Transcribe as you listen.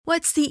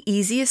What's the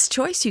easiest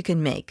choice you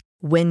can make?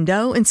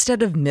 Window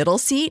instead of middle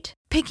seat?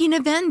 Picking a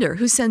vendor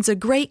who sends a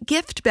great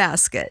gift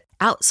basket?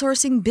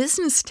 Outsourcing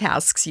business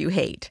tasks you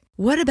hate?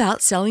 What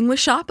about selling with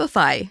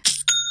Shopify?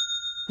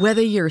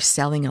 Whether you're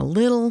selling a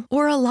little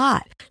or a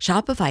lot,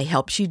 Shopify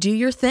helps you do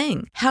your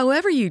thing,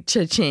 however you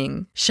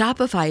cha-ching.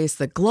 Shopify is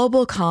the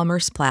global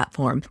commerce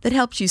platform that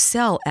helps you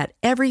sell at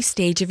every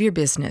stage of your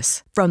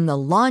business. From the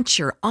launch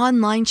your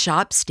online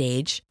shop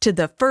stage to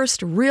the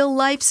first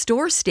real-life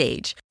store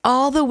stage,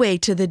 all the way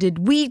to the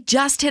did we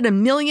just hit a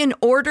million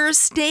orders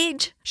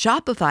stage.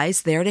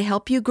 Shopify's there to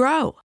help you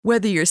grow.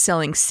 Whether you're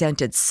selling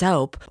scented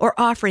soap or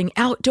offering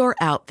outdoor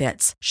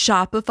outfits,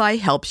 Shopify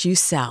helps you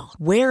sell.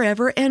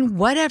 Wherever and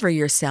whatever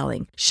you're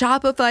selling,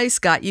 Shopify's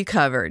got you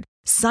covered.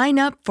 Sign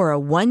up for a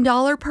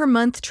 $1 per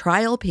month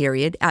trial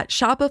period at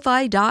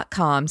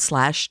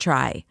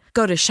shopify.com/try.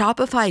 Go to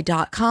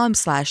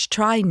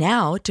shopify.com/try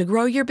now to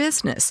grow your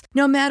business,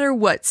 no matter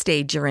what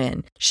stage you're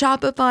in.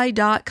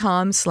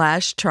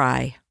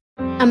 Shopify.com/try.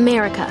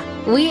 America,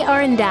 we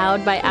are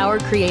endowed by our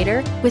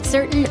Creator with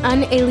certain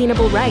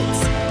unalienable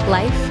rights: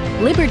 life,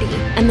 liberty,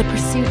 and the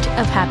pursuit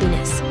of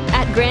happiness.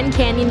 At Grand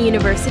Canyon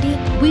University,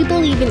 we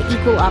believe in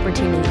equal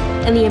opportunity,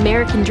 and the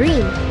American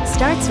dream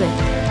starts with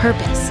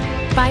purpose.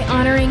 By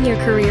honoring your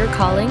career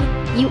calling,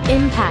 you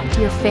impact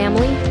your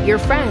family, your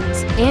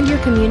friends, and your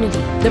community.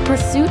 The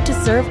pursuit to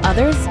serve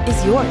others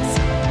is yours.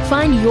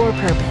 Find your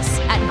purpose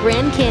at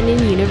Grand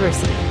Canyon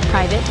University.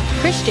 Private,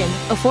 Christian,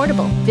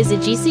 affordable. Visit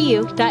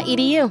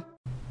gcu.edu.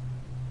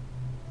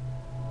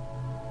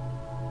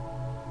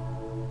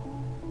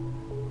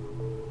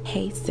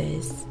 Hey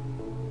sis,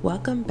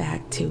 welcome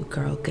back to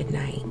Girl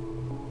Goodnight.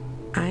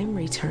 I'm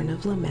Return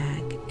of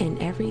Lamac, and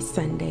every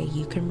Sunday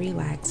you can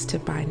relax to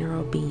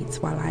binaural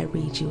beats while I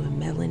read you a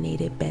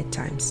melanated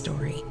bedtime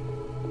story.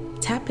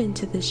 Tap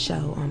into the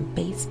show on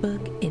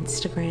Facebook,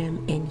 Instagram,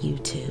 and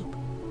YouTube.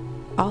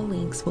 All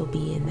links will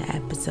be in the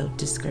episode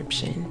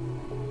description.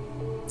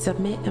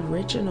 Submit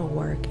original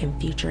work and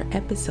future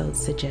episode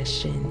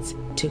suggestions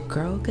to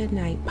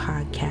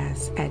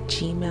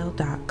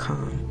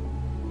girlgoodnightpodcast@gmail.com.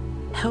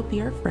 Help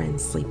your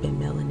friends sleep in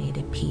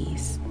melanated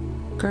peace.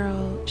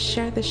 Girl,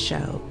 share the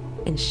show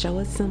and show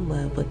us some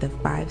love with a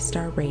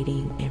 5-star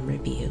rating and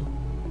review.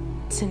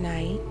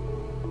 Tonight,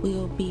 we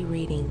will be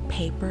reading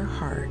Paper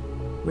Heart,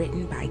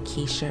 written by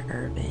Keisha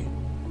Irvin.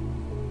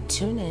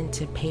 Tune in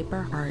to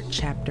Paper Heart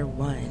Chapter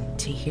 1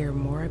 to hear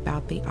more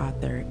about the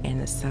author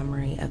and a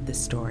summary of the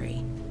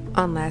story.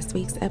 On last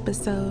week's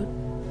episode,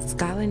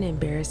 Scotland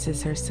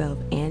embarrasses herself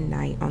and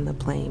Knight on the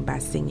plane by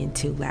singing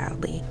too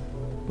loudly.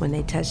 When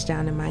they touch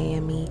down in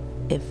Miami,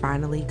 it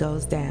finally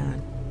goes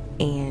down,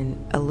 and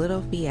a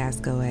little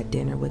fiasco at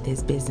dinner with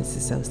his business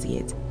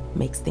associates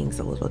makes things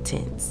a little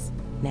tense.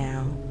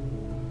 Now,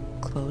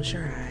 close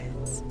your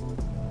eyes,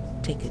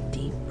 take a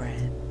deep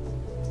breath,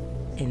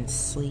 and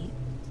sleep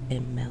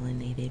in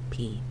melanated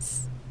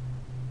peace.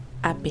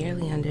 I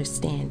barely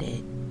understand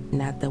it,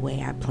 not the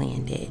way I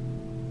planned it.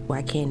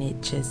 Why can't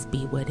it just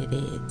be what it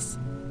is?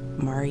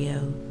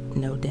 Mario,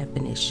 no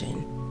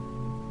definition.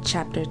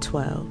 Chapter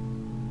 12.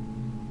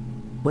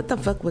 What the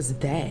fuck was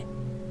that?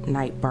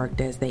 Knight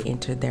barked as they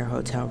entered their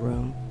hotel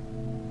room.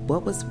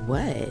 What was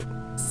what?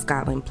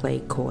 Scotland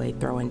played coy,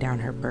 throwing down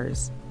her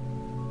purse.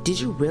 Did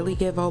you really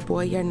give old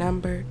boy your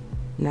number?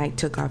 Knight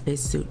took off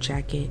his suit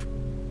jacket.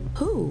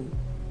 Who?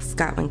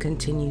 Scotland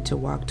continued to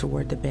walk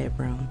toward the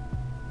bedroom.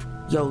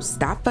 Yo,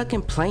 stop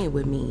fucking playing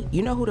with me.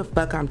 You know who the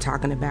fuck I'm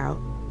talking about.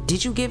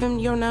 Did you give him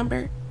your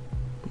number?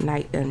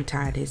 Knight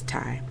untied his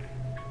tie.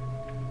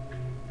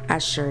 I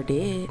sure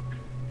did.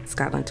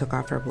 Scotland took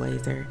off her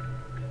blazer.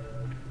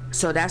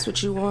 So that's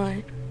what you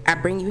want? I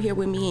bring you here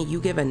with me and you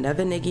give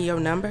another nigga your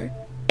number?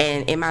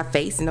 And in my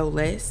face, no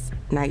less?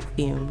 Knight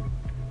fumed.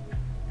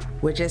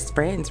 We're just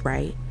friends,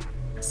 right?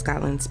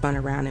 Scotland spun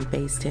around and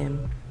faced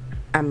him.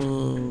 I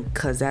mean,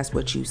 'cause that's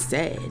what you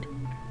said.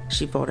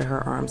 She folded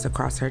her arms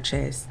across her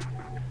chest.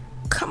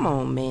 Come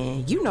on,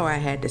 man. You know I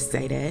had to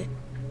say that.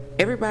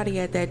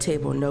 Everybody at that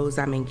table knows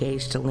I'm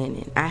engaged to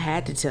Lennon. I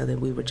had to tell them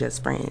we were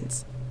just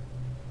friends.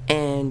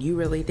 And you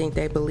really think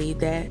they believe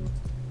that?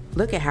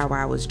 Look at how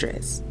I was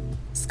dressed.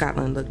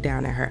 Scotland looked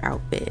down at her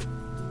outfit.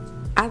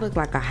 I look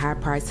like a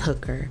high-priced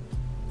hooker.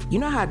 You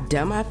know how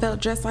dumb I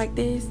felt dressed like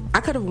this? I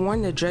could have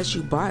worn the dress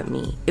you bought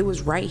me. It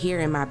was right here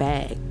in my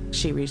bag.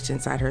 She reached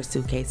inside her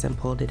suitcase and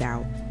pulled it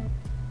out.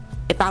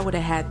 If I would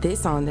have had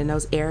this on, then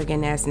those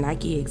arrogant-ass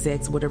Nike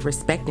execs would have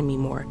respected me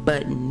more.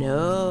 But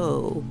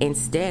no.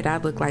 Instead, I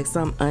look like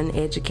some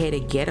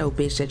uneducated ghetto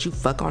bitch that you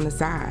fuck on the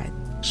side.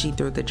 She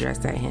threw the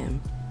dress at him.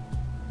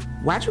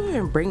 Why'd you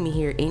even bring me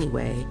here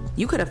anyway?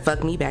 You could have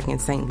fucked me back in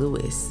St.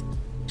 Louis.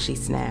 She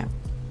snapped.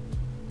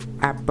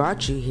 I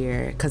brought you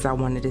here because I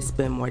wanted to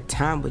spend more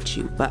time with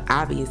you, but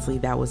obviously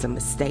that was a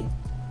mistake.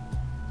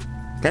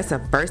 That's the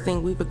first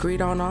thing we've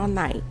agreed on all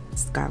night,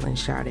 Scotland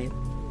shouted.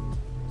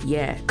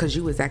 Yeah, because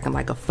you was acting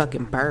like a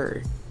fucking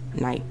bird,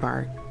 Knight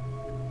barked.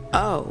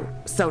 Oh,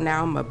 so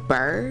now I'm a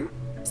bird?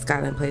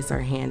 Scotland placed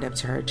her hand up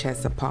to her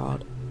chest,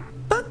 appalled.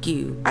 Fuck Fuck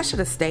you. I should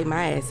have stayed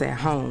my ass at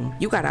home.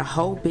 You got a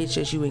whole bitch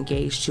as you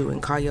engaged to and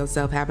call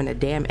yourself having a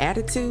damn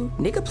attitude?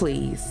 Nigga,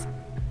 please.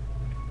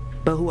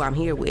 But who I'm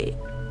here with,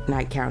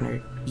 Knight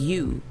countered.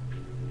 You.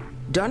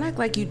 Don't act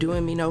like you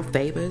doing me no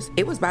favors.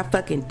 It was by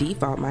fucking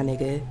default, my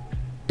nigga.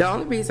 The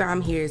only reason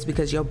I'm here is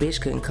because your bitch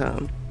couldn't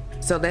come.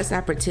 So let's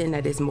not pretend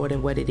that it's more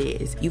than what it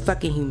is. You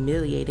fucking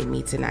humiliated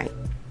me tonight.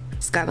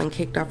 Scotland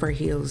kicked off her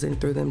heels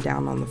and threw them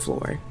down on the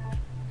floor.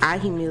 I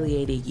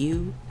humiliated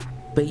you,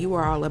 but you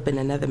were all up in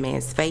another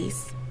man's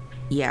face?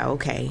 Yeah,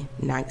 okay,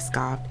 Knight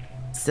scoffed.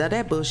 Sell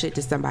that bullshit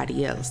to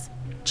somebody else.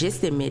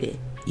 Just admit it.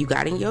 You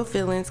got in your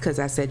feelings because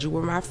I said you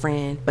were my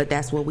friend, but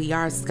that's what we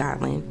are,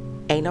 Scotland.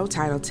 Ain't no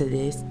title to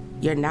this.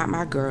 You're not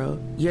my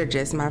girl. You're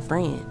just my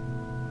friend.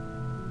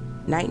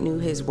 Knight knew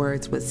his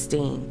words would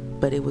sting,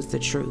 but it was the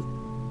truth.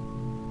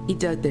 He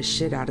dug the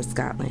shit out of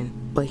Scotland,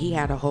 but he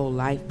had a whole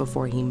life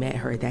before he met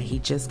her that he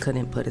just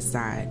couldn't put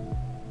aside.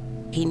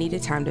 He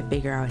needed time to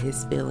figure out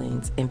his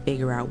feelings and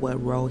figure out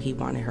what role he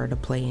wanted her to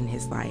play in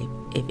his life,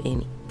 if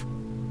any.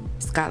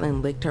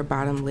 Scotland licked her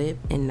bottom lip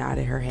and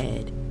nodded her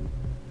head.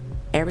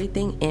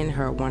 Everything in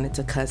her wanted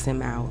to cuss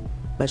him out,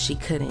 but she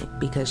couldn't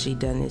because she'd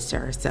done this to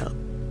herself.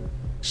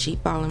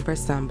 She'd fallen for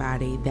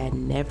somebody that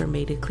never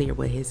made it clear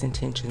what his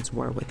intentions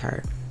were with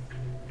her.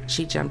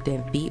 She jumped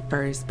in feet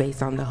first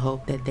based on the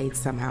hope that they'd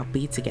somehow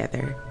be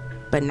together,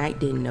 but Knight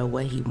didn't know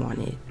what he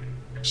wanted.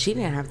 She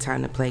didn't have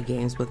time to play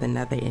games with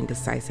another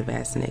indecisive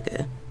ass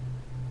nigga.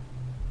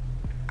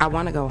 I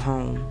want to go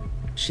home.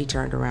 She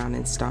turned around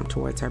and stomped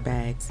towards her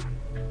bags.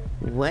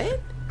 What?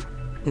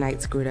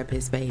 Knight screwed up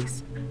his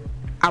face.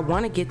 I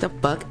want to get the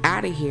fuck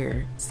out of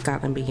here.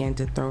 Scotland began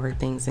to throw her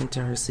things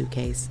into her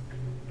suitcase.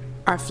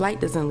 Our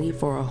flight doesn't leave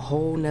for a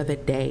whole nother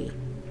day.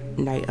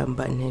 Knight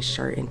unbuttoned his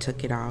shirt and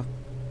took it off.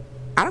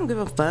 I don't give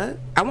a fuck.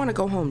 I want to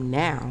go home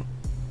now.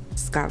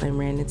 Scotland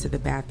ran into the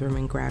bathroom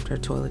and grabbed her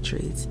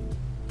toiletries.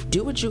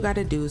 Do what you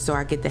gotta do so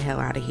I get the hell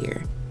out of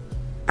here.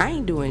 I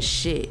ain't doing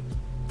shit.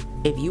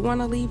 If you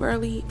want to leave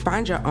early,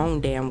 find your own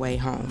damn way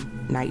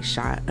home. Knight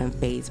shot,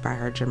 unfazed by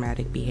her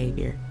dramatic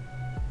behavior.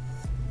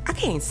 I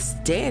can't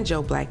stand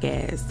your black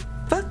ass.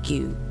 Fuck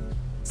you,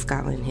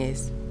 Scotland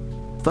hissed.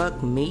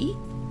 Fuck me?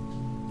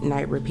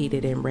 Knight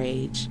repeated in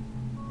rage.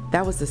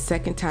 That was the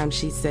second time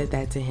she said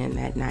that to him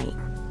that night.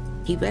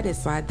 He let it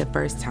slide the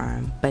first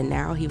time, but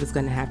now he was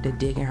gonna have to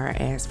dig in her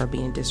ass for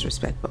being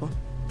disrespectful.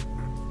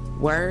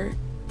 Word?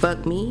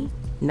 Fuck me?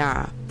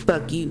 Nah,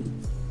 fuck you.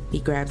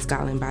 He grabbed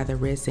Scotland by the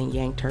wrist and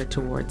yanked her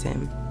towards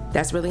him.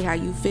 That's really how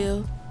you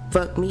feel?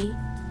 Fuck me?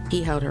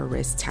 He held her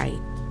wrist tight.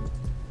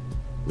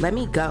 Let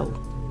me go.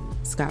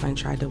 Scotland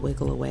tried to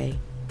wiggle away.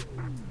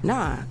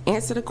 Nah,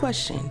 answer the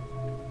question.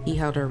 He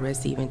held her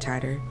wrist even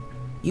tighter.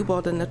 You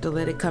bold enough to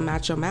let it come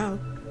out your mouth.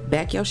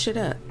 Back your shit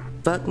up.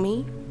 Fuck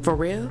me? For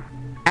real?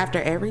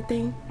 After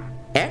everything?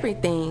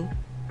 Everything?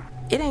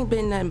 It ain't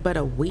been nothing but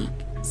a week,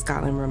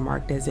 Scotland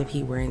remarked as if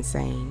he were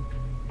insane.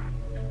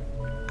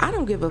 I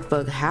don't give a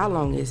fuck how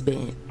long it's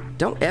been.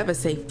 Don't ever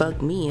say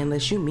fuck me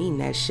unless you mean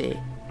that shit.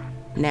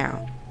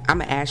 Now,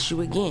 I'ma ask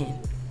you again.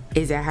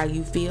 Is that how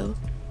you feel?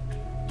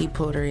 He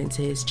pulled her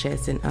into his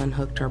chest and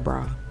unhooked her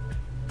bra.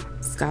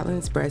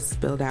 Scotland's breath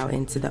spilled out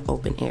into the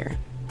open air.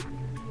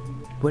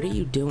 What are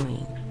you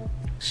doing?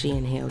 She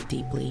inhaled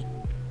deeply.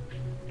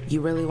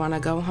 You really want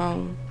to go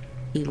home?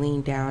 He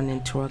leaned down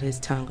and twirled his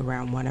tongue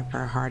around one of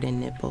her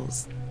hardened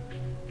nipples.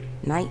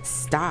 Knight,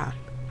 stop.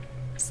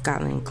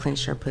 Scotland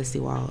clenched her pussy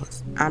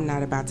walls. I'm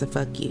not about to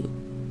fuck you.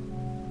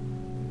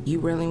 You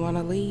really want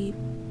to leave?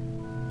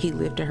 He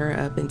lifted her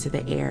up into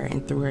the air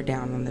and threw her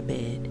down on the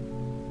bed.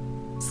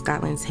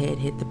 Scotland's head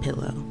hit the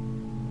pillow.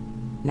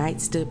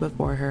 Knight stood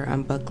before her,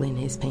 unbuckling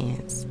his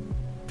pants.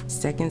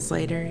 Seconds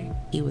later,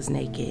 he was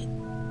naked.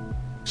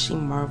 She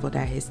marveled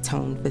at his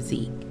toned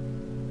physique.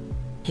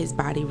 His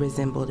body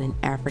resembled an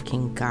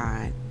African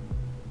god.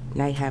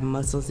 Knight had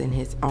muscles in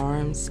his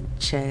arms,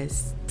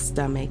 chest,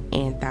 stomach,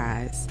 and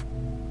thighs.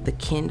 The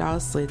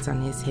Kendall slits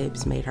on his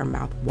hips made her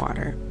mouth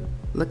water.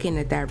 Looking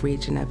at that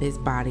region of his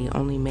body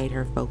only made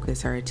her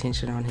focus her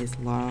attention on his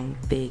long,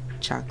 thick,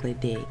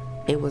 chocolate dick.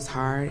 It was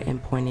hard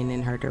and pointing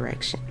in her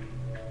direction.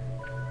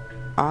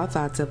 All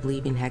thoughts of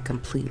leaving had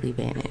completely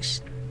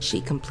vanished.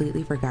 She'd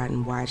completely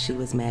forgotten why she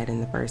was mad in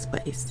the first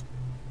place.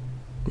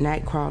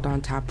 Knight crawled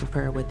on top of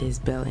her with his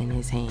belt in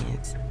his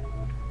hands.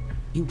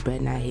 You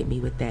better not hit me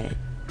with that,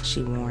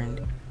 she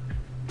warned.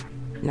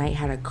 Knight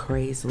had a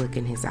crazed look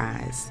in his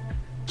eyes.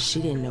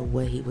 She didn't know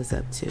what he was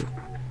up to.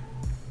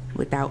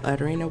 Without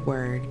uttering a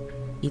word,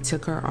 he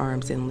took her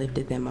arms and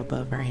lifted them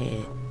above her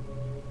head.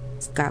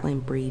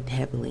 Scotland breathed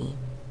heavily.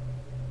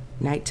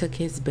 Knight took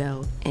his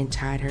belt and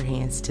tied her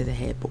hands to the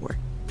headboard.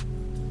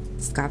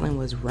 Scotland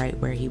was right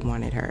where he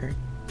wanted her.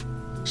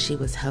 She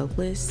was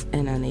helpless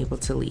and unable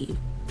to leave.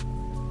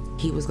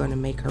 He was going to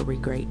make her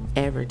regret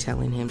ever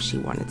telling him she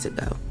wanted to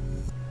go.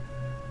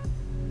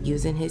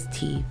 Using his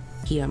teeth,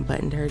 he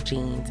unbuttoned her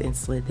jeans and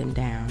slid them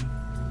down.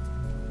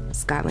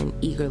 Scotland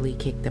eagerly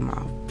kicked them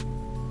off.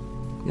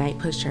 Knight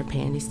pushed her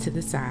panties to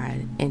the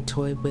side and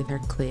toyed with her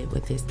clit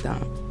with his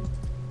thumb.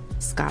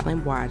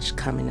 Scotland watched,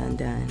 coming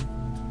undone.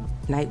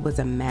 Night was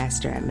a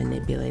master at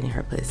manipulating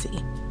her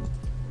pussy.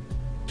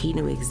 He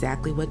knew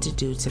exactly what to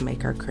do to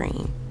make her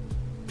cream.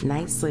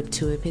 Night slipped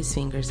 2 of his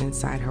fingers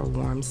inside her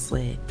warm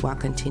slit while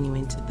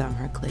continuing to thumb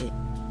her clit.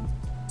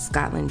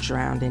 Scotland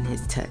drowned in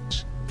his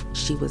touch.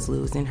 She was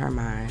losing her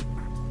mind.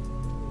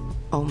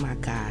 Oh my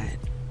God.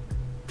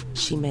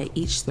 She met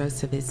each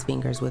thrust of his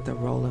fingers with a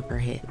roll of her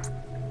hips.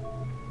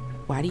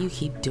 Why do you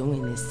keep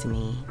doing this to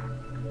me?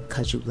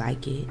 'Cause you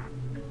like it?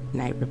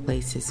 Night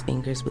replaced his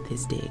fingers with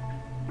his dick.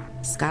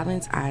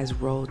 Scotland's eyes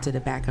rolled to the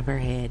back of her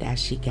head as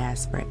she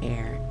gasped for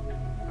air.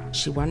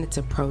 She wanted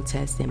to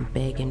protest and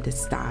beg him to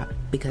stop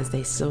because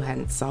they still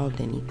hadn't solved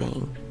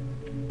anything,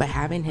 but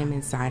having him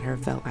inside her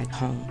felt like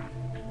home.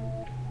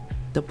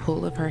 The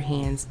pull of her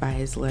hands by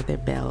his leather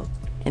belt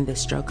and the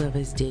stroke of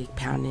his dick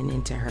pounding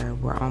into her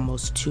were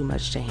almost too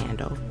much to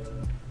handle.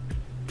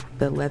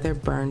 The leather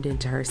burned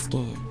into her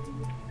skin.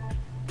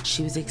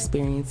 She was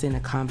experiencing a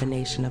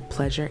combination of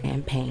pleasure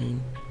and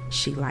pain.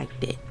 She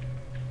liked it.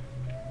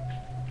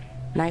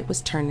 Night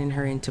was turning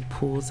her into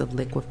pools of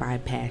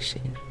liquefied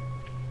passion.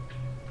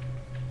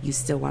 You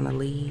still want to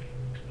leave?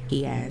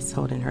 He asked,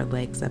 holding her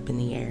legs up in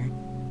the air.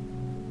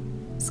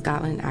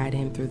 Scotland eyed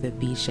him through the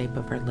V shape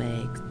of her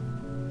legs.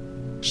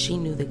 She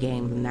knew the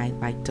game Night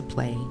liked to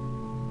play,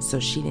 so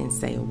she didn't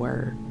say a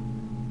word.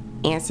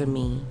 Answer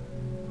me,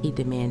 he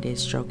demanded,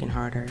 stroking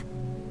harder.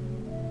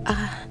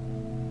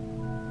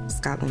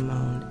 Scotland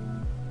moaned.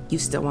 You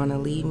still want to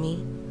leave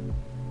me?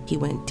 He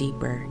went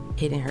deeper,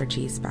 hitting her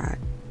G-spot.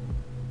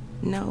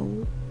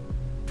 No.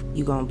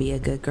 You gonna be a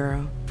good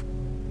girl?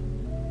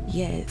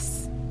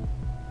 Yes.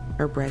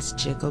 Her breast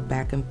jiggled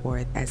back and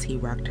forth as he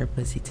rocked her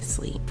pussy to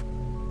sleep.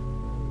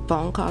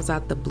 Phone calls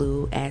out the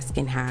blue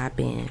asking how I've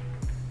been.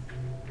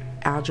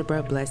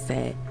 Algebra Bless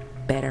said,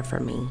 better for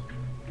me.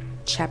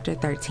 Chapter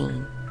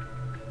 13.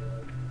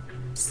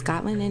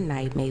 Scotland and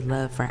Night made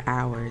love for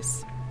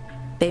hours.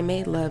 They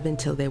made love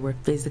until they were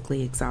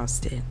physically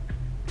exhausted.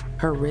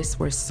 Her wrists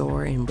were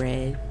sore and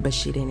red, but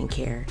she didn't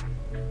care.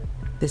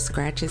 The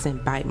scratches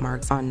and bite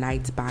marks on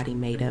Night's body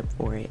made up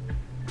for it.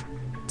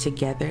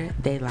 Together,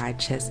 they lied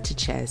chest to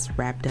chest,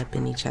 wrapped up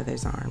in each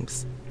other's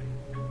arms.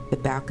 The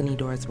balcony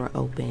doors were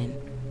open.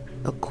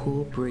 A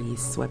cool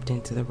breeze swept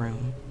into the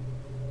room.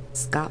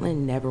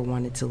 Scotland never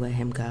wanted to let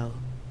him go.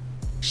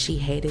 She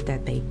hated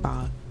that they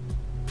fought.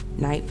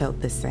 Night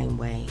felt the same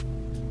way.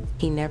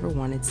 He never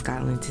wanted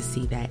Scotland to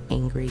see that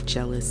angry,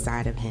 jealous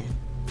side of him.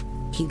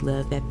 He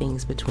loved that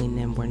things between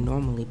them were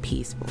normally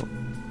peaceful.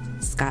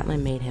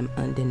 Scotland made him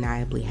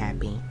undeniably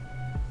happy.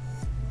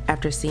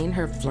 After seeing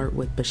her flirt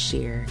with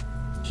Bashir,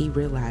 he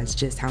realized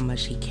just how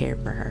much he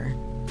cared for her.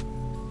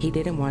 He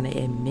didn't want to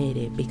admit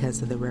it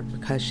because of the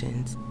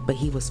repercussions, but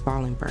he was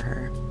falling for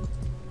her.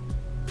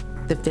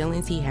 The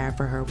feelings he had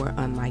for her were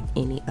unlike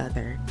any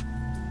other.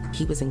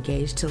 He was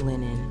engaged to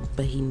Lennon,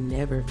 but he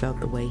never felt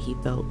the way he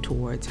felt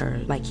towards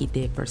her like he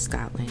did for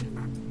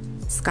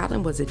Scotland.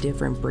 Scotland was a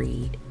different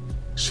breed.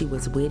 She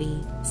was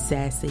witty,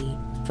 sassy,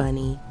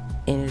 funny,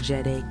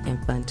 energetic,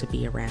 and fun to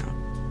be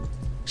around.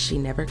 She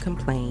never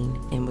complained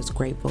and was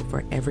grateful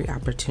for every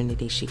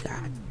opportunity she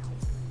got.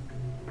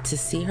 To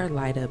see her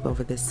light up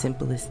over the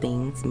simplest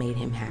things made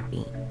him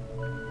happy.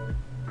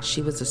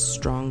 She was a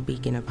strong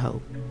beacon of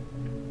hope.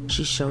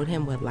 She showed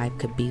him what life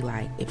could be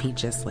like if he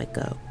just let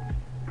go.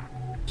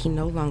 He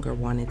no longer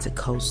wanted to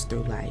coast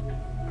through life.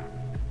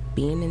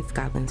 Being in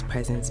Scotland's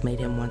presence made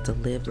him want to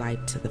live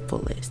life to the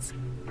fullest.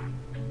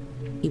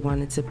 He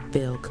wanted to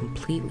feel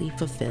completely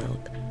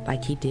fulfilled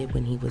like he did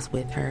when he was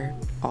with her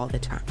all the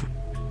time.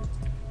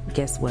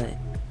 Guess what?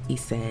 He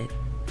said,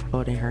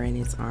 holding her in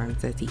his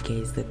arms as he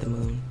gazed at the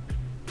moon.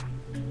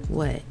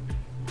 What?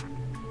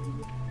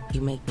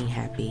 You make me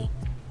happy,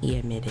 he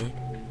admitted.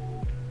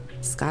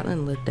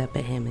 Scotland looked up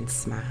at him and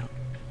smiled.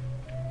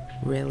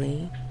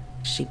 Really?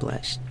 She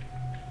blushed.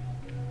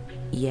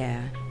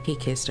 Yeah, he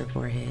kissed her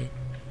forehead.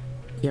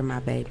 You're my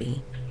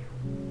baby.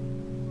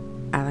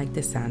 I like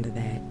the sound of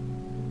that.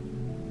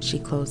 She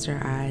closed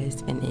her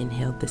eyes and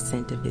inhaled the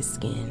scent of his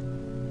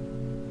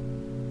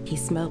skin. He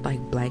smelled like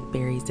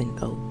blackberries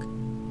and oak.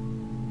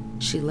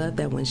 She loved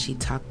that when she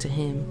talked to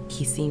him,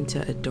 he seemed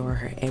to adore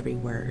her every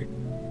word.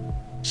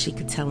 She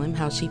could tell him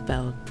how she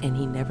felt, and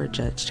he never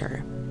judged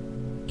her.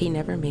 He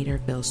never made her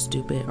feel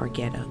stupid or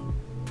ghetto.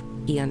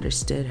 He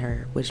understood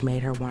her, which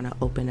made her want to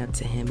open up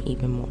to him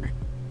even more.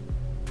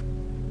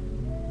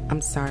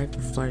 I'm sorry for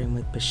flirting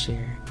with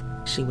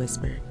Bashir, she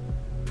whispered.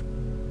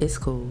 It's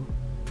cool.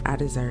 I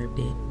deserved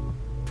it.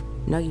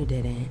 No, you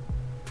didn't.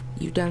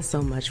 You've done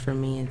so much for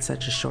me in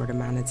such a short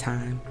amount of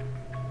time.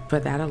 For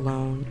that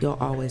alone, you'll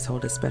always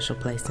hold a special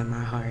place in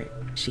my heart,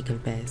 she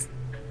confessed.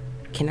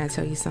 Can I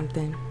tell you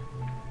something?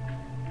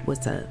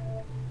 What's up?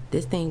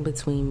 This thing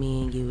between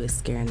me and you is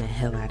scaring the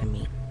hell out of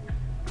me.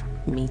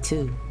 Me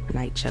too,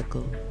 Night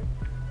chuckled.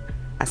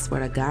 I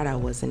swear to God I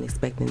wasn't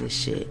expecting this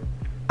shit.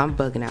 I'm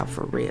bugging out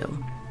for real.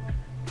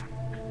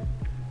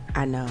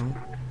 I know.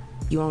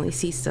 You only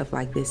see stuff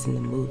like this in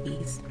the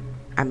movies.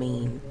 I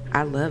mean,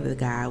 I love the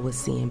guy I was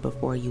seeing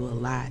before you a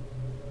lot,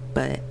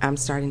 but I'm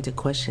starting to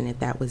question if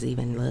that was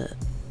even love.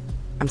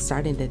 I'm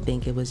starting to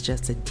think it was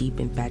just a deep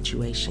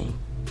infatuation.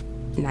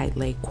 Night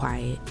lay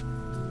quiet.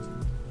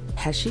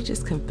 Has she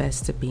just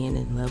confessed to being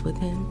in love with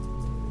him?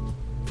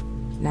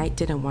 Night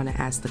didn't want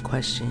to ask the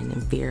question in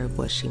fear of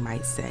what she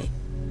might say.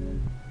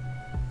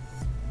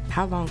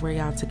 How long were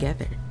y'all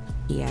together?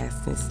 He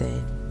asked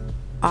instead.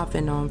 Off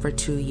and on for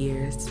 2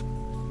 years.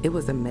 It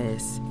was a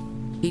mess.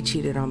 He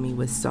cheated on me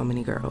with so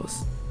many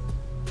girls.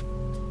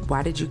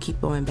 Why did you keep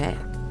going back?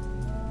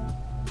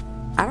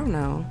 I don't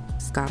know,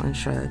 Scotland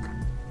shrugged.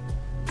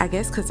 I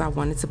guess because I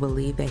wanted to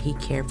believe that he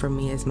cared for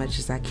me as much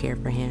as I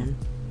cared for him.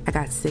 I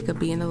got sick of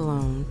being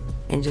alone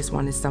and just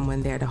wanted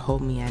someone there to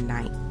hold me at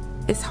night.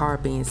 It's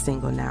hard being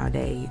single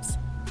nowadays.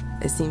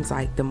 It seems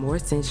like the more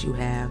sense you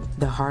have,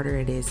 the harder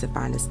it is to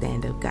find a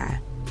stand-up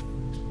guy.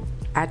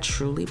 I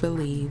truly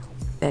believe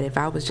that if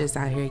I was just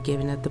out here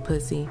giving up the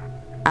pussy,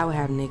 I would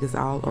have niggas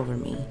all over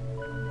me.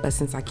 But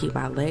since I keep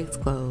my legs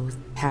closed,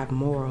 have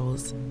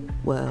morals,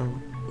 well,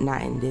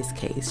 not in this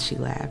case, she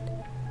laughed,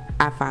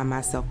 I find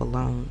myself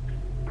alone.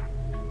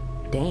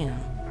 Damn,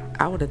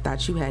 I would have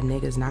thought you had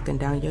niggas knocking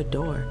down your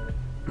door,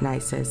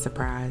 Night said,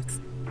 surprised.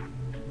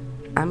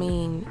 I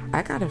mean,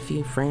 I got a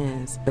few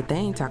friends, but they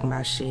ain't talking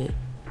about shit.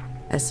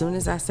 As soon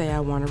as I say I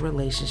want a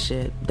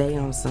relationship, they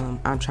on some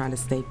I'm trying to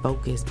stay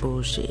focused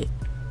bullshit.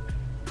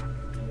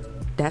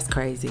 That's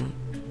crazy.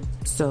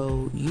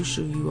 So you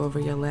sure you over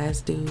your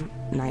last dude?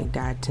 Night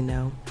died to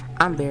know.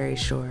 I'm very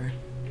sure.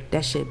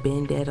 That shit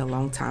been dead a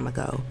long time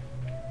ago.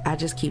 I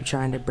just keep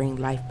trying to bring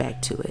life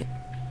back to it.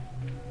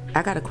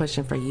 I got a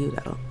question for you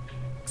though.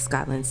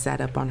 Scotland sat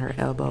up on her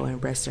elbow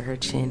and rested her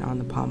chin on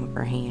the palm of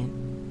her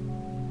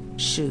hand.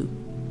 Shoot.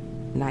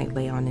 Night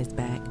lay on his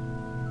back.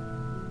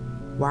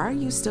 Why are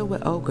you still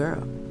with old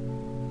girl?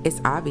 It's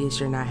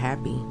obvious you're not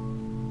happy.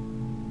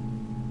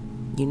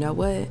 You know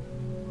what?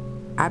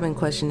 I've been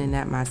questioning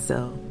that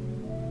myself.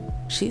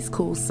 She's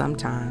cool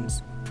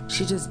sometimes.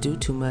 She just do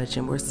too much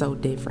and we're so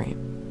different.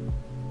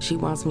 She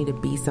wants me to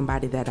be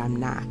somebody that I'm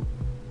not.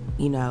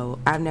 You know,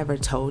 I've never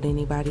told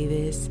anybody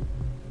this,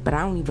 but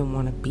I don't even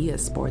want to be a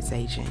sports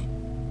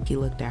agent. He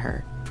looked at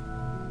her.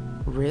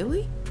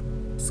 Really?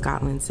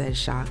 Scotland said,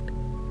 shocked.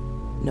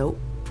 Nope.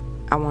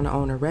 I want to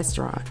own a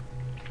restaurant.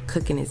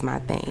 Cooking is my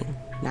thing.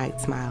 Night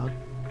smiled.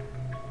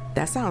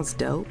 That sounds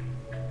dope.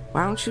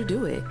 Why don't you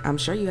do it? I'm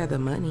sure you have the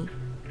money.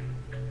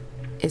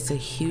 It's a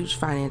huge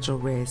financial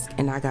risk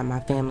and I got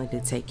my family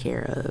to take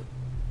care of.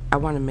 I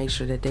want to make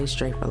sure that they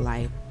straight for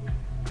life.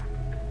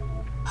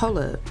 Hold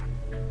up.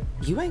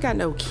 You ain't got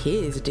no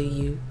kids, do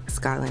you?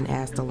 Scotland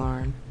asked,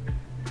 alarmed.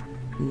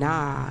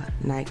 Nah,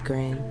 Night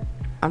grinned.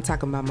 I'm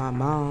talking about my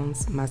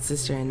moms, my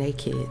sister, and they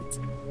kids.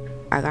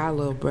 I got a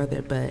little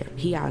brother, but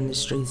he out in the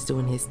streets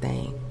doing his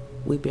thing.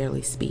 We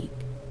barely speak.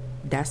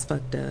 That's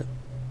fucked up.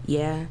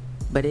 Yeah,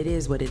 but it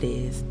is what it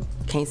is.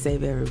 Can't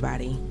save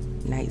everybody.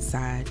 Night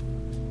sighed.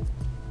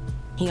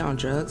 He on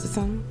drugs or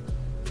something?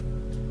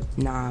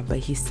 Nah, but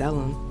he sell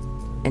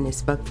them. And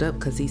it's fucked up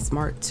because he's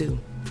smart too.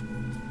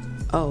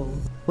 Oh,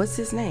 what's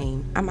his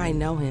name? I might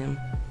know him.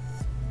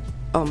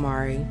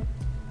 Omari.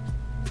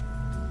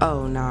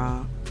 Oh,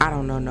 nah, I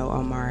don't know no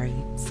Omari.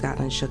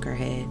 Scotland shook her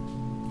head.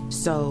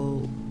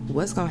 So,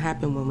 what's gonna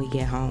happen when we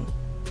get home?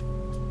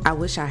 I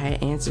wish I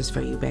had answers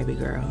for you, baby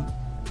girl,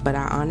 but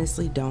I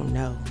honestly don't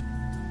know.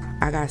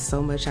 I got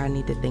so much I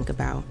need to think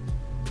about.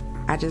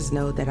 I just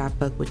know that I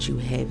fuck with you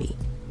heavy.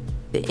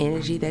 The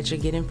energy that you're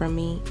getting from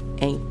me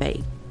ain't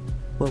fake.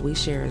 What we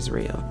share is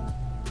real.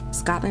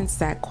 Scotland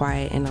sat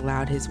quiet and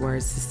allowed his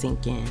words to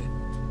sink in.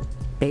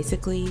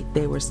 Basically,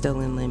 they were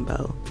still in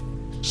limbo.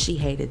 She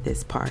hated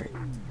this part.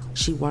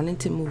 She wanted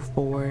to move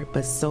forward,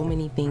 but so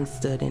many things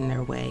stood in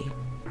their way.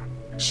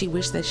 She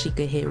wished that she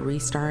could hit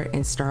restart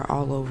and start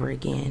all over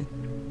again.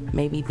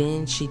 Maybe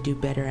then she'd do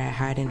better at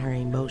hiding her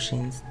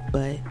emotions,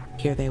 but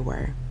here they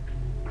were.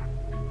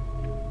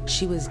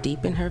 She was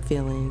deep in her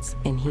feelings,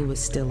 and he was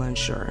still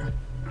unsure.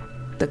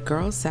 The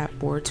girls sat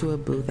forward to a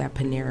booth at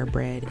Panera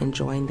Bread,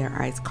 enjoying their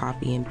iced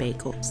coffee and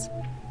bagels.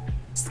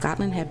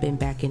 Scotland had been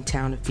back in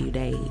town a few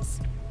days.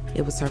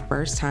 It was her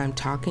first time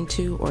talking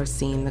to or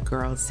seeing the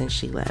girls since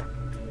she left.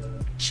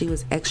 She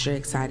was extra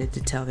excited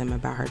to tell them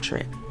about her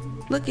trip.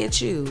 Look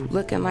at you,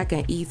 looking like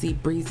an easy,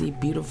 breezy,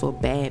 beautiful,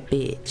 bad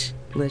bitch.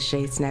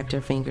 Lachey snapped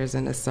her fingers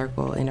in a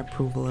circle in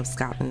approval of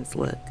Scotland's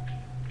look.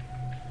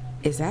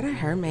 Is that a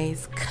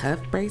Hermes cuff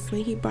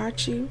bracelet he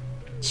bought you?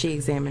 She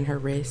examined her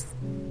wrist.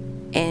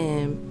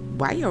 And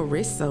why your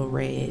wrist so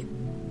red?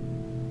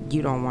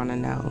 You don't want to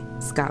know,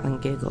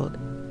 Scotland giggled.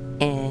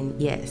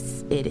 And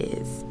yes, it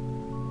is.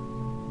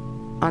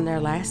 On their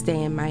last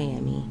day in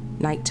Miami,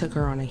 Night took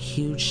her on a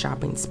huge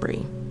shopping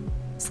spree.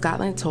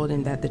 Scotland told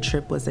him that the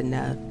trip was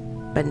enough,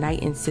 but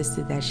Night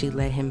insisted that she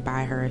let him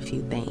buy her a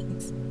few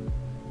things.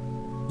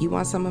 You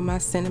want some of my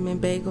cinnamon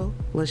bagel?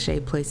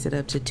 Lachey placed it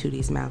up to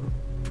Tootie's mouth.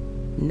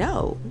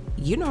 No,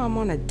 you know I'm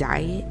on a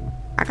diet.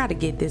 I gotta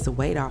get this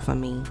weight off of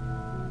me.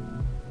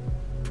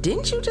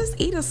 Didn't you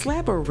just eat a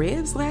slab of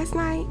ribs last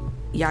night?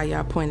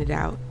 Yaya pointed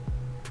out.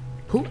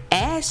 Who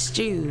asked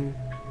you?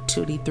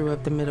 Tootie threw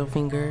up the middle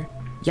finger.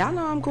 Y'all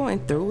know I'm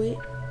going through it.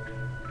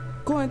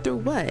 Going through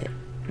what?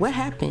 What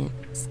happened?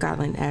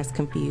 Scotland asked,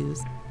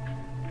 confused.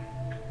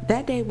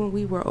 That day when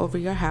we were over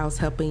your house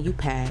helping you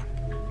pack,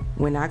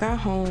 when I got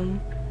home,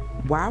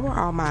 why were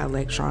all my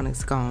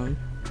electronics gone?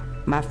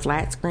 My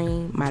flat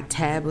screen, my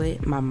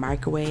tablet, my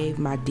microwave,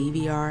 my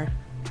DVR,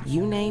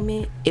 you name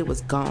it, it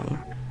was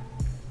gone.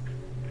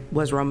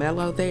 Was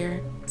Romello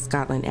there?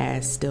 Scotland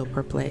asked, still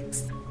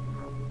perplexed.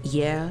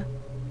 Yeah.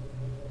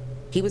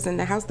 He was in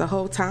the house the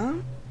whole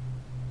time?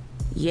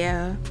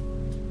 Yeah.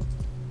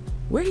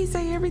 Where'd he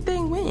say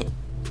everything went?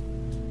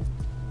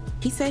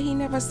 He said he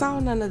never saw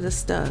none of the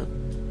stuff.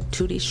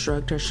 Tootie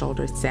shrugged her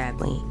shoulders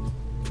sadly.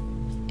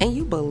 And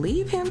you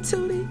believe him,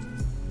 Tootie?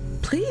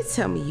 Please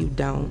tell me you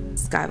don't,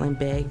 Scotland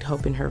begged,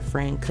 hoping her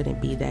friend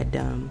couldn't be that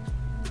dumb.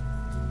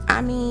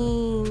 I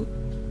mean,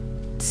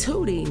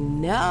 Tootie,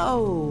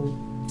 no.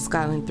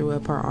 Scotland threw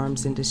up her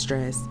arms in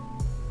distress.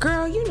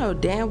 Girl, you know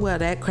damn well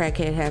that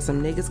crackhead had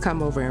some niggas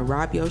come over and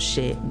rob your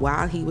shit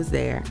while he was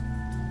there.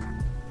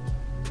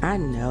 I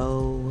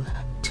know,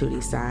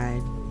 Tootie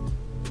sighed.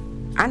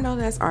 I know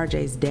that's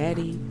RJ's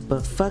daddy,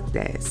 but fuck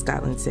that,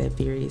 Scotland said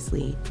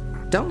furiously.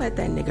 Don't let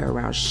that nigga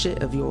around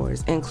shit of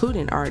yours,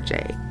 including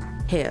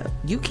RJ. Hell,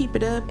 you keep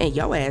it up and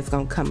your ass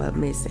gonna come up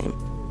missing.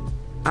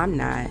 I'm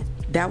not.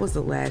 That was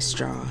the last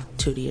straw,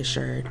 Tootie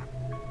assured.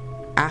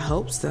 I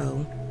hope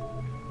so.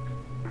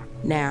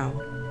 Now,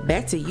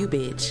 back to you,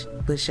 bitch,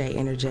 Lachey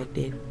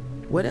interjected.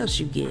 What else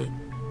you get?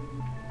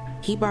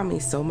 He bought me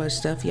so much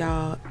stuff,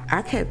 y'all.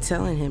 I kept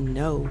telling him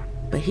no,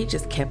 but he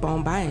just kept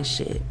on buying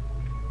shit.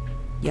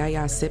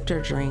 Yaya sipped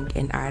her drink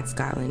and eyed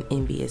Scotland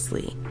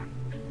enviously.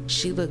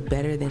 She looked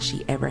better than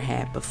she ever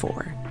had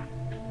before.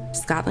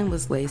 Scotland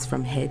was laced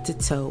from head to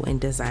toe in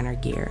designer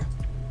gear.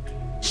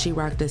 She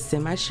rocked a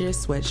semi-sheer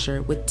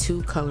sweatshirt with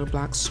 2 color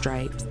block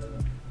stripes,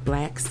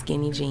 black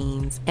skinny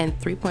jeans, and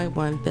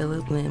 3.1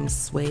 Phillip Lim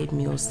suede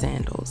mule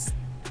sandals.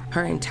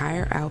 Her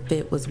entire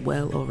outfit was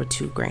well over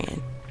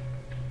 $2,000.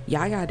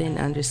 Yaya didn't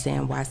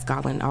understand why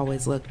Scotland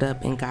always looked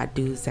up and got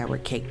dudes that were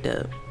caked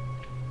up.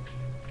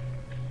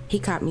 He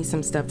caught me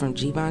some stuff from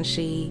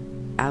Givenchy,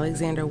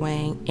 Alexander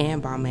Wang,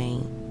 and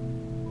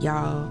Balmain.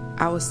 Y'all,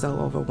 I was so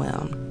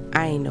overwhelmed.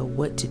 I ain't know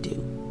what to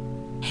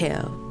do.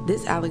 Hell,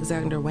 this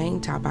Alexander Wang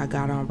top I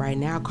got on right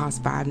now costs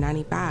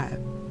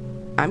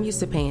 $5.95. I'm used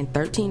to paying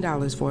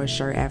 $13 for a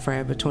shirt at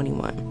Forever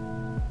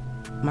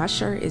 21. My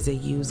shirt is a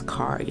used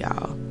car,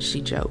 y'all,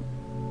 she joked.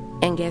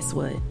 And guess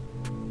what?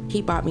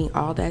 He bought me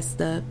all that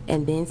stuff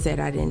and then said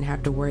I didn't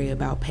have to worry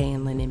about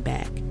paying Lennon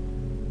back.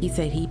 He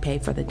said he'd pay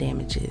for the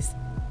damages.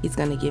 He's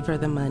gonna give her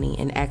the money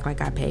and act like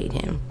I paid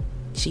him.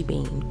 She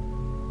beamed.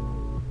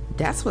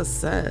 That's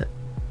what's up.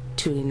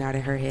 Tootie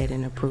nodded her head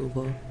in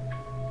approval.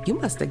 You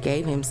must have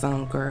gave him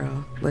some,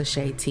 girl,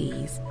 Lachey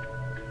teased.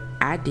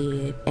 I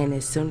did, and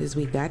as soon as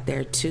we got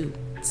there too,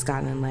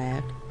 Scotland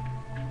laughed.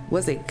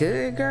 Was it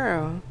good,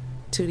 girl?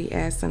 Tootie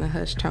asked in a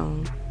hushed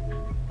tone.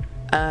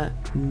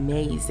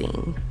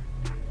 Amazing.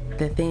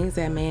 The things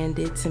that man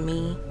did to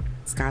me,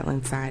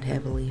 Scotland sighed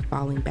heavily,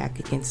 falling back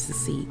against the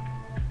seat.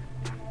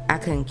 I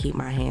couldn't keep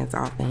my hands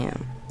off of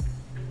him.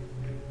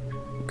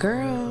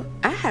 Girl,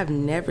 I have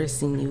never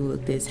seen you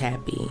look this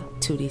happy,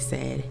 Tootie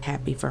said,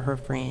 happy for her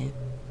friend.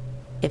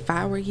 If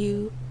I were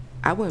you,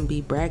 I wouldn't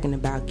be bragging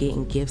about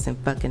getting gifts and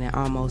fucking an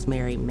almost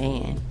married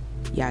man,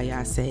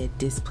 Yaya said,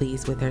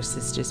 displeased with her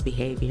sister's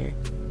behavior.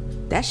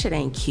 That shit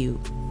ain't cute.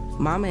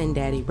 Mama and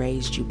Daddy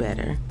raised you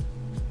better.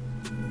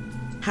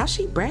 How's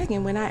she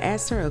bragging when I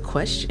asked her a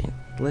question?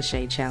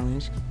 Lachey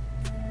challenged.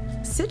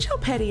 Sit your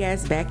petty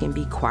ass back and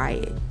be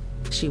quiet,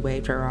 she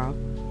waved her off.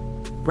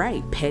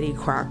 Right, petty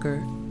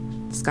crocker,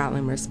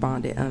 Scotland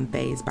responded,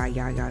 unfazed by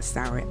Yaya's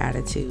sour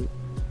attitude.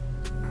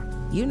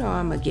 You know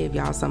I'ma give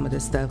y'all some of the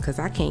stuff because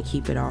I can't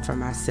keep it all for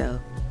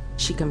myself,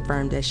 she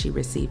confirmed as she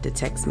received a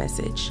text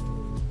message.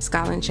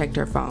 Scotland checked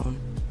her phone.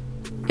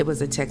 It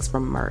was a text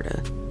from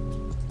Murda.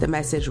 The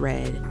message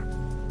read,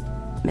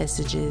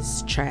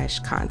 Messages, trash,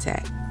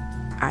 contact.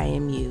 I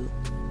am you.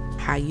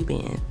 How you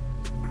been?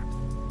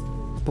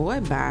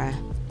 Boy, bye.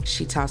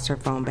 She tossed her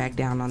phone back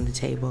down on the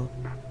table.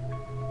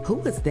 Who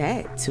was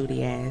that?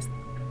 Tootie asked.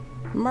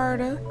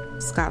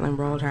 Murda. Scotland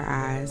rolled her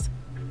eyes.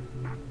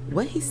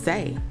 What'd he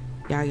say?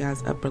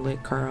 Yaya's upper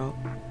lip curled.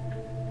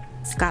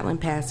 Scotland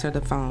passed her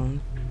the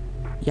phone.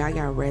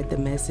 Yaya read the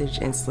message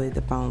and slid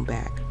the phone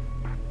back.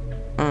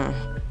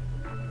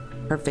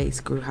 Her face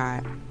grew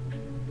hot.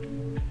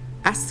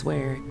 I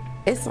swear,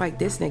 it's like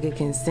this nigga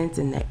can sense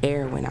in the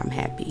air when I'm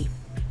happy.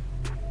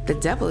 The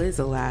devil is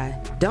a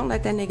lie. Don't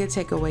let that nigga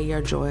take away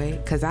your joy,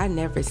 cause I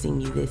never seen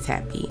you this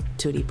happy,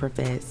 Tootie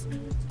professed.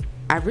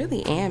 I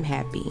really am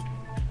happy.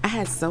 I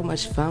had so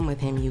much fun with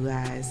him, you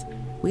guys.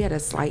 We had a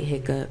slight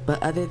hiccup,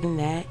 but other than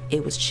that,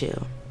 it was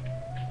chill.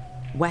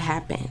 What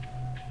happened?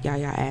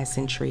 Yaya asked,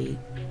 intrigued.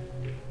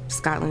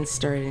 Scotland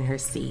stirred in her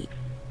seat.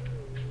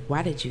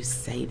 Why did you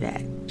say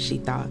that? She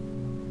thought.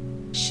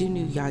 She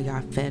knew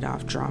Yaya fed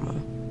off drama.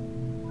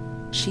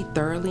 She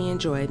thoroughly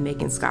enjoyed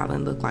making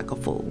Scotland look like a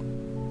fool.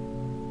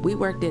 We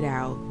worked it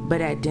out,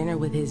 but at dinner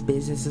with his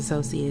business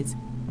associates,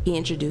 he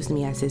introduced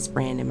me as his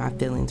friend and my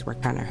feelings were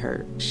kind of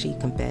hurt, she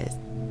confessed.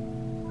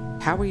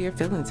 How were your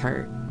feelings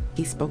hurt?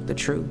 He spoke the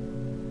truth.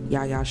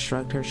 Yaya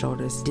shrugged her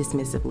shoulders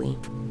dismissively.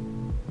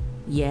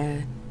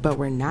 Yeah, but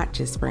we're not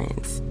just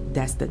friends.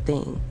 That's the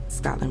thing,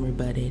 Scotland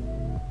rebutted.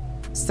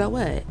 So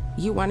what?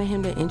 You wanted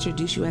him to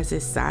introduce you as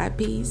his side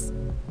piece?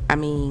 I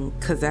mean,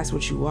 'cause that's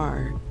what you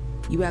are.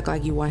 You act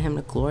like you want him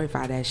to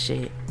glorify that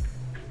shit.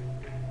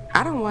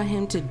 I don't want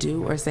him to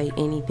do or say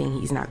anything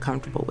he's not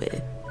comfortable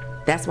with.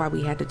 That's why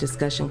we had the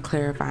discussion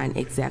clarifying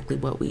exactly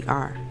what we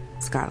are,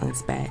 Scotland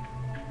spat.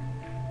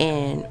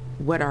 And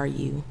what are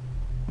you?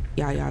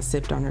 Yaya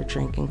sipped on her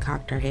drink and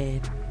cocked her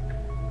head.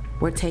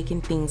 We're taking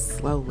things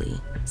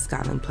slowly,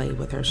 Scotland played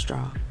with her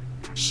straw.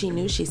 She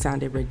knew she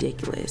sounded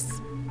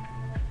ridiculous.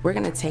 We're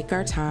gonna take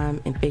our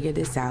time and figure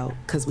this out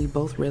because we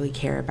both really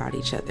care about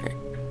each other.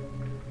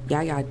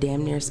 Yaya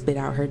damn near spit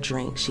out her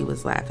drink. She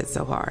was laughing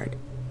so hard.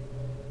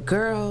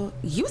 Girl,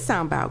 you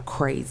sound about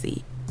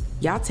crazy.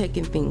 Y'all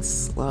taking things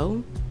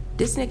slow?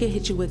 This nigga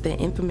hit you with the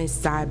infamous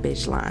side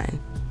bitch line.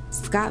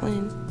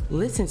 Scotland,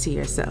 listen to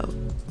yourself.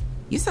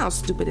 You sound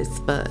stupid as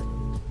fuck.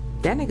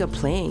 That nigga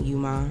playing you,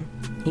 Mom.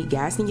 He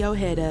gassing your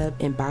head up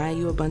and buying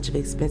you a bunch of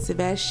expensive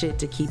ass shit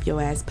to keep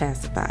your ass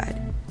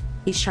pacified.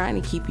 He's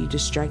trying to keep you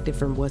distracted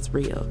from what's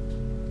real.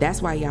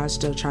 That's why y'all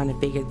still trying to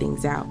figure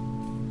things out.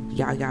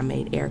 Yaya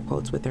made air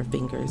quotes with her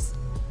fingers.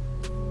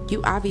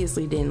 You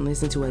obviously didn't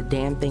listen to a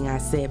damn thing I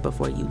said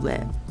before you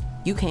left.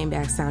 You came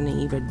back sounding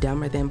even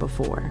dumber than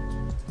before.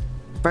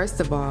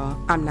 First of all,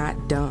 I'm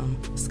not dumb,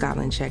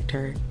 Scotland checked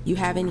her. You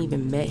haven't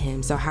even met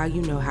him, so how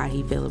you know how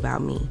he feel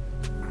about me?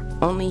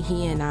 Only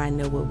he and I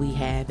know what we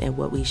have and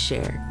what we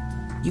share.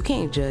 You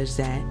can't judge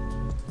that.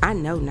 I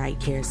know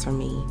Knight cares for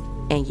me.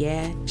 And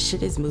yeah,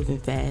 shit is moving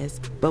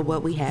fast, but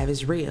what we have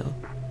is real.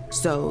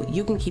 So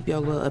you can keep your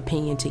little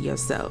opinion to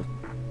yourself.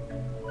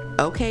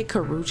 Okay,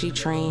 Karuchi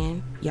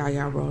Tran,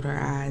 Yaya rolled her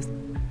eyes.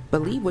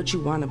 Believe what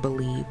you want to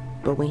believe,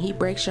 but when he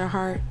breaks your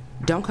heart,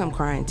 don't come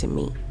crying to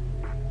me.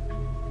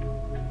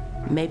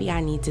 Maybe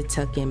I need to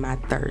tuck in my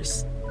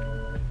thirst.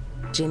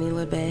 Jenny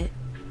LeBet,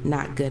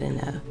 not good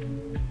enough.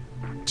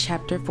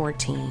 Chapter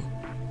 14.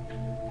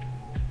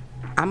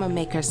 I'ma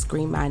make her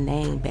scream my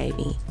name,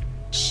 baby.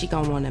 She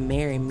gon' wanna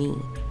marry me.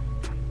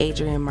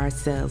 Adrian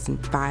Marcel's in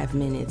 5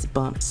 minutes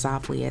bumped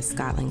softly as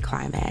Scotland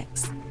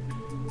climaxed.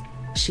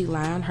 She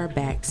lay on her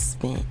back,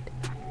 spent.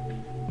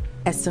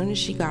 As soon as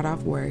she got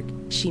off work,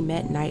 she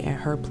met Knight at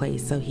her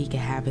place so he could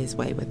have his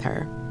way with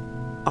her.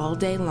 All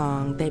day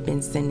long, they'd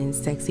been sending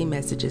sexy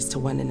messages to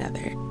one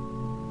another.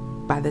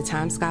 By the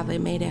time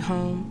Scotland made it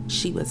home,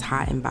 she was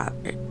hot and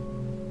bothered.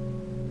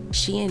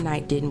 She and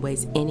Knight didn't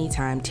waste any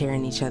time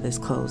tearing each other's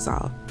clothes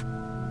off.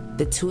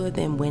 The two of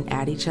them went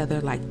at each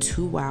other like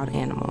two wild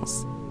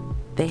animals.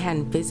 They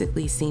hadn't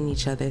physically seen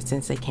each other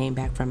since they came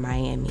back from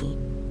Miami.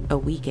 A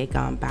week had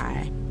gone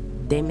by.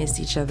 They missed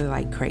each other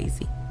like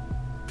crazy.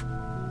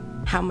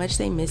 How much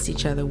they missed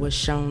each other was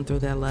shown through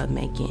their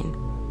lovemaking.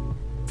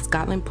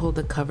 Scotland pulled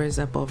the covers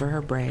up over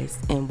her breast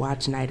and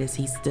watched Knight as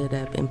he stood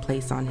up and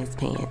placed on his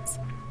pants.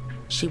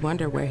 She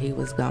wondered where he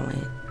was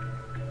going.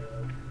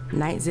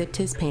 Knight zipped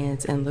his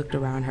pants and looked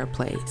around her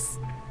place.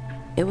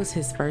 It was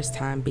his first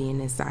time being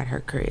inside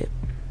her crib.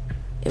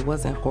 It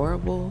wasn't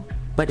horrible,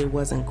 but it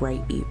wasn't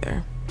great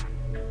either.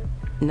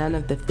 None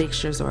of the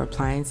fixtures or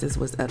appliances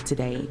was up to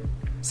date.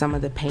 Some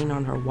of the paint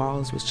on her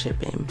walls was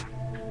chipping.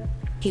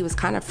 He was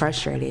kind of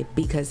frustrated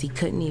because he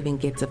couldn't even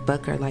get to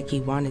fuck her like he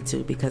wanted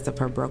to because of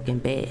her broken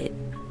bed.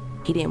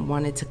 He didn't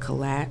want it to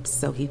collapse,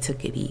 so he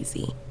took it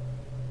easy.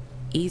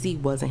 Easy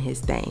wasn't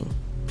his thing.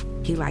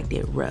 He liked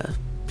it rough.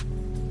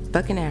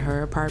 Fucking at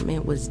her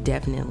apartment was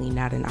definitely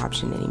not an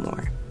option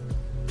anymore.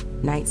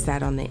 Knight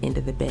sat on the end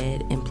of the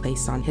bed and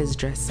placed on his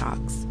dress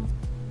socks.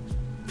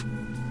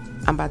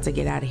 I'm about to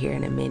get out of here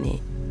in a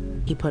minute.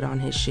 He put on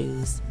his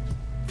shoes.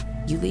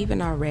 You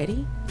leaving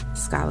already?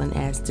 Scotland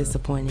asked,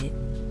 disappointed.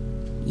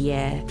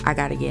 Yeah, I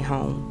gotta get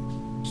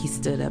home. He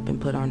stood up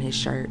and put on his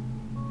shirt.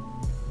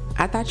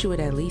 I thought you would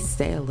at least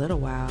stay a little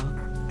while.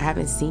 I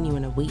haven't seen you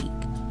in a week.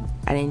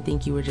 I didn't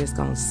think you were just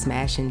gonna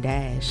smash and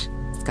dash.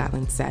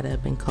 Scotland sat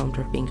up and combed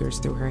her fingers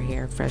through her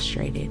hair,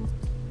 frustrated.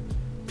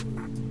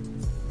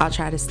 I'll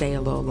try to stay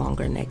a little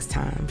longer next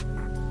time.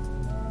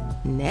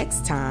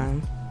 Next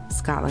time?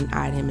 Scotland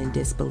eyed him in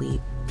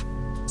disbelief.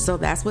 So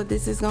that's what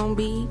this is gonna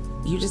be?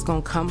 You just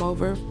gonna come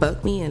over,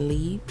 fuck me, and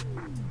leave?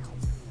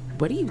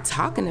 What are you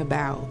talking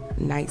about?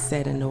 Knight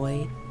said,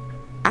 annoyed.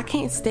 I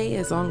can't stay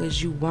as long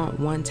as you want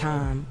one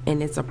time,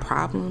 and it's a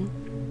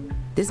problem.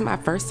 This is my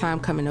first time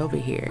coming over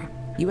here.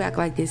 You act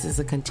like this is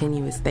a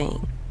continuous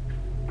thing.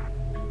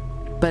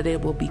 But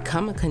it will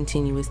become a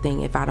continuous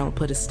thing if I don't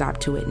put a stop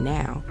to it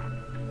now.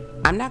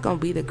 I'm not gonna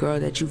be the girl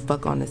that you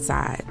fuck on the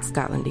side,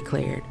 Scotland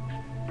declared.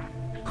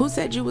 Who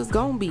said you was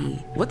gonna be?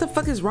 What the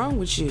fuck is wrong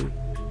with you?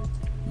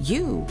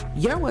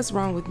 You're what's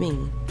wrong with me.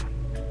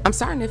 I'm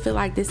starting to feel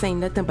like this ain't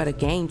nothing but a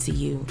game to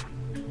you.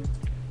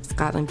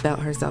 Scotland felt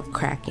herself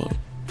cracking.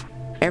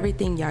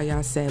 Everything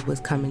Yaya said was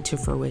coming to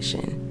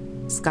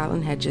fruition.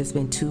 Scotland had just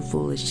been too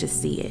foolish to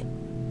see it.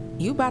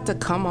 You about to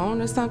come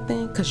on or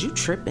something? Cause you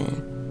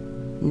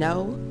tripping.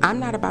 No, I'm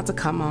not about to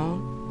come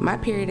on. My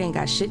period ain't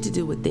got shit to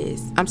do with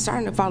this. I'm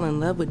starting to fall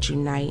in love with you,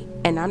 Knight,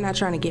 and I'm not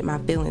trying to get my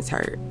feelings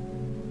hurt.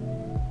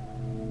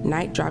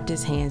 Knight dropped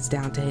his hands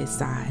down to his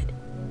side.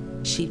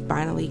 She'd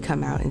finally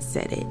come out and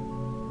said it.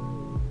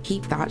 He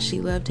thought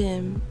she loved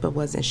him, but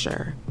wasn't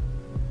sure.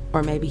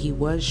 Or maybe he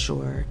was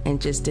sure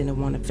and just didn't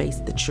want to face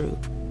the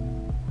truth.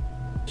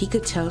 He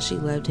could tell she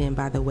loved him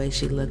by the way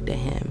she looked at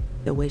him,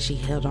 the way she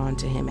held on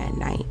to him at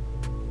night.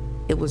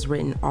 It was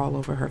written all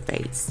over her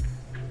face.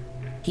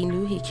 He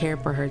knew he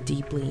cared for her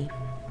deeply.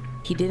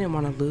 He didn't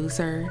want to lose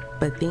her,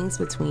 but things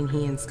between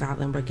he and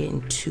Scotland were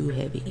getting too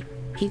heavy.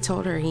 He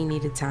told her he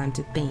needed time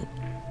to think.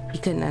 He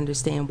couldn't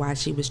understand why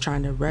she was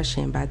trying to rush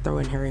him by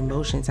throwing her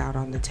emotions out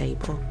on the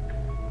table.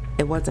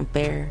 It wasn't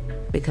fair,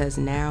 because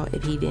now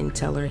if he didn't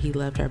tell her he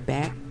loved her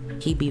back,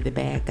 he'd be the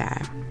bad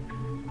guy.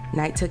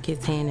 Knight took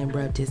his hand and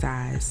rubbed his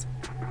eyes.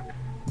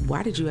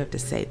 Why did you have to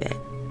say that?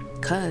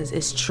 'Cause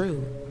it's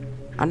true.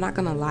 I'm not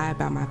gonna lie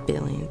about my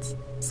feelings.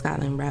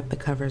 Scotland wrapped the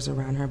covers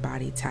around her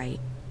body tight.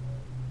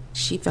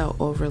 She felt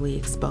overly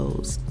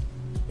exposed.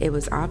 It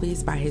was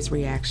obvious by his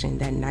reaction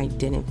that Knight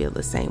didn't feel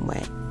the same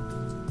way.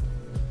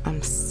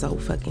 I'm so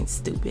fucking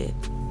stupid.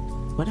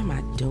 What am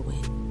I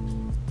doing?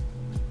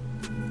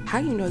 How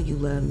you know you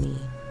love me?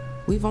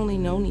 We've only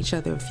known each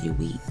other a few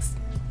weeks.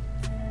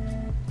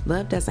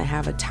 Love doesn't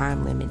have a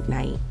time limit,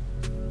 Knight.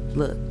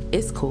 Look,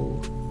 it's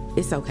cool.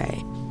 It's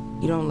okay.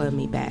 You don't love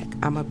me back.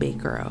 I'm a big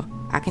girl.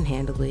 I can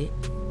handle it.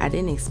 I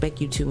didn't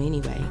expect you to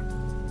anyway.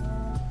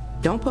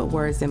 Don't put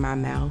words in my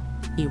mouth.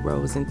 He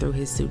rose and threw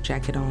his suit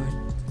jacket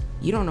on.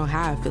 You don't know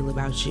how I feel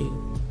about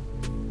you.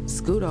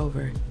 Scoot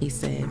over, he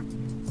said.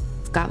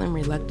 Scotland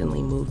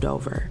reluctantly moved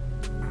over.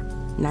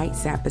 Knight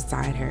sat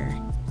beside her.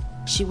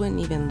 She wouldn't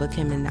even look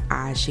him in the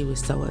eyes, she was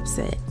so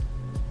upset.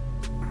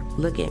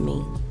 Look at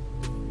me.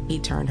 He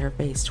turned her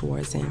face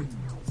towards him.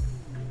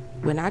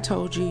 When I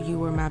told you you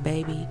were my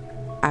baby,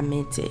 I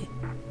meant it.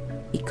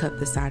 He cupped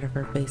the side of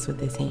her face with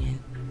his hand.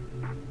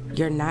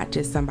 You're not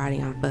just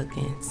somebody I'm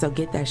fucking, so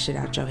get that shit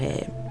out your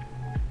head.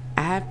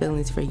 I have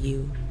feelings for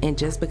you, and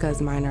just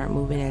because mine aren't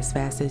moving as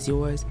fast as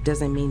yours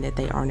doesn't mean that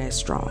they aren't as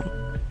strong.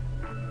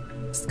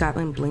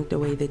 Scotland blinked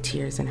away the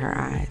tears in her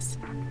eyes.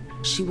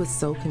 She was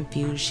so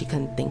confused she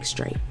couldn't think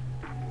straight.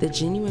 The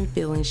genuine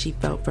feelings she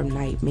felt from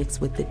Knight mixed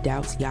with the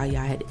doubts Yaya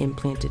had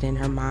implanted in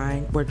her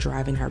mind were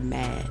driving her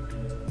mad.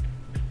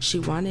 She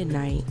wanted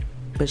Knight,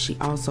 but she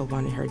also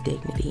wanted her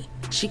dignity.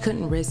 She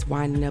couldn't risk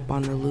winding up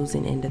on the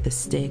losing end of the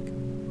stick,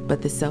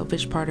 but the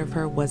selfish part of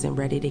her wasn't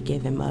ready to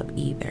give him up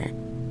either.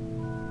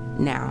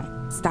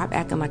 Now, stop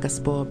acting like a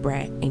spoiled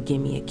brat and give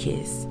me a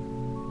kiss.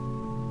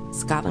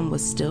 Scotland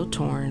was still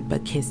torn,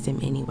 but kissed him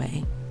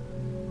anyway.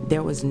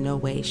 There was no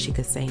way she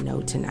could say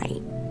no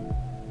tonight.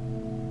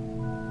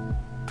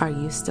 Are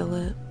you still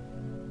up?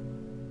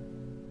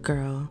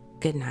 Girl,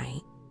 good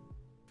night.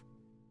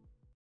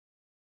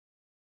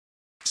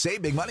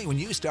 Save big money when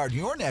you start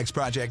your next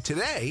project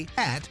today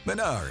at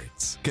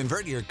Menards.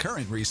 Convert your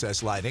current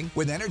recessed lighting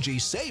with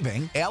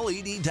energy-saving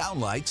LED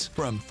downlights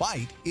from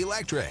Fight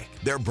Electric.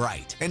 They're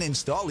bright and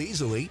install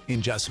easily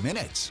in just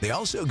minutes. They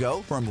also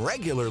go from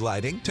regular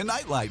lighting to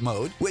nightlight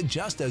mode with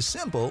just a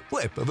simple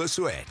flip of a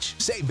switch.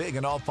 Save big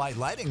on all Fight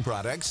lighting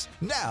products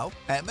now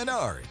at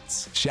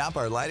Menards. Shop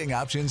our lighting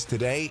options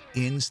today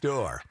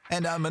in-store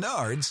and on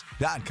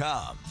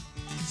Menards.com.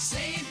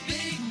 Save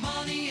big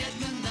money at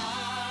Menards.